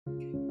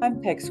I'm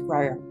Peg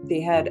Squier,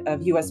 the head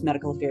of U.S.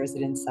 Medical Affairs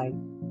at Incyte.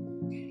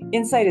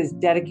 Incyte is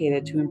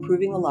dedicated to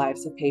improving the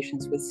lives of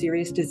patients with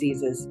serious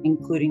diseases,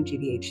 including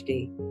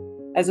GVHD.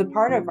 As a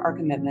part of our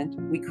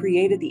commitment, we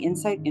created the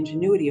Incyte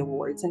Ingenuity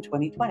Awards in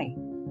 2020.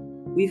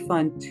 We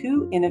fund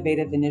 2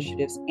 innovative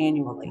initiatives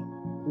annually,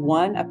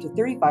 one up to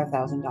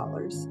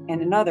 $35,000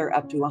 and another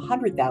up to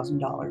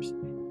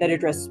 $100,000 that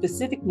address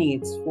specific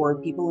needs for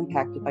people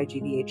impacted by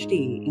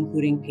GVHD,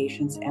 including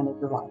patients and their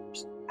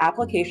providers.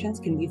 Applications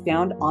can be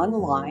found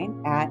online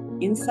at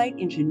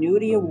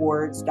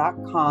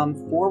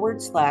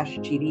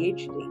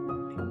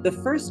incyteingenuityawards.com/GVHD. The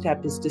first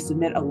step is to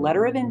submit a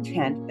letter of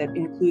intent that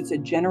includes a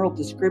general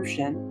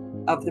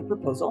description of the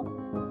proposal.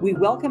 We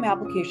welcome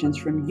applications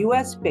from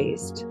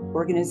U.S.-based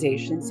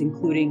organizations,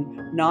 including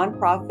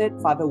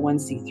nonprofit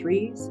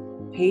 501c3s,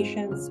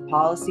 patients,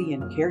 policy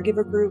and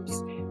caregiver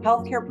groups,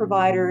 healthcare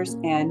providers,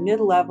 and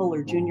mid-level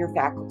or junior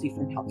faculty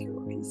from healthcare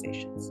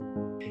organizations.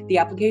 The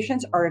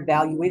applications are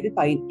evaluated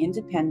by an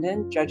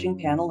independent judging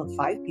panel of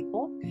 5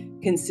 people,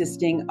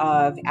 consisting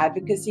of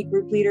advocacy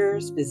group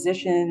leaders,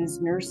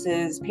 physicians,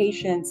 nurses,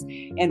 patients,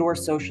 and/or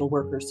social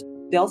workers.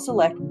 They'll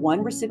select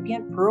one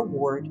recipient per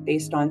award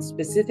based on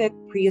specific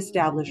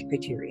pre-established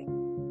criteria.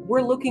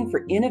 We're looking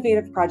for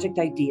innovative project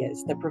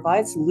ideas that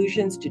provide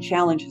solutions to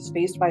challenges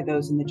faced by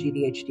those in the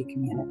GVHD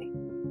community.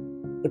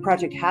 The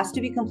project has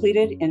to be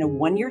completed in a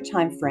 1-year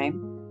time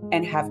frame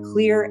and have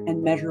clear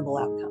and measurable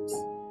outcomes.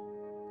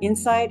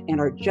 Incyte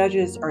and our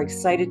judges are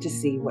excited to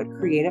see what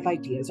creative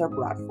ideas are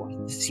brought forth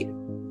this year.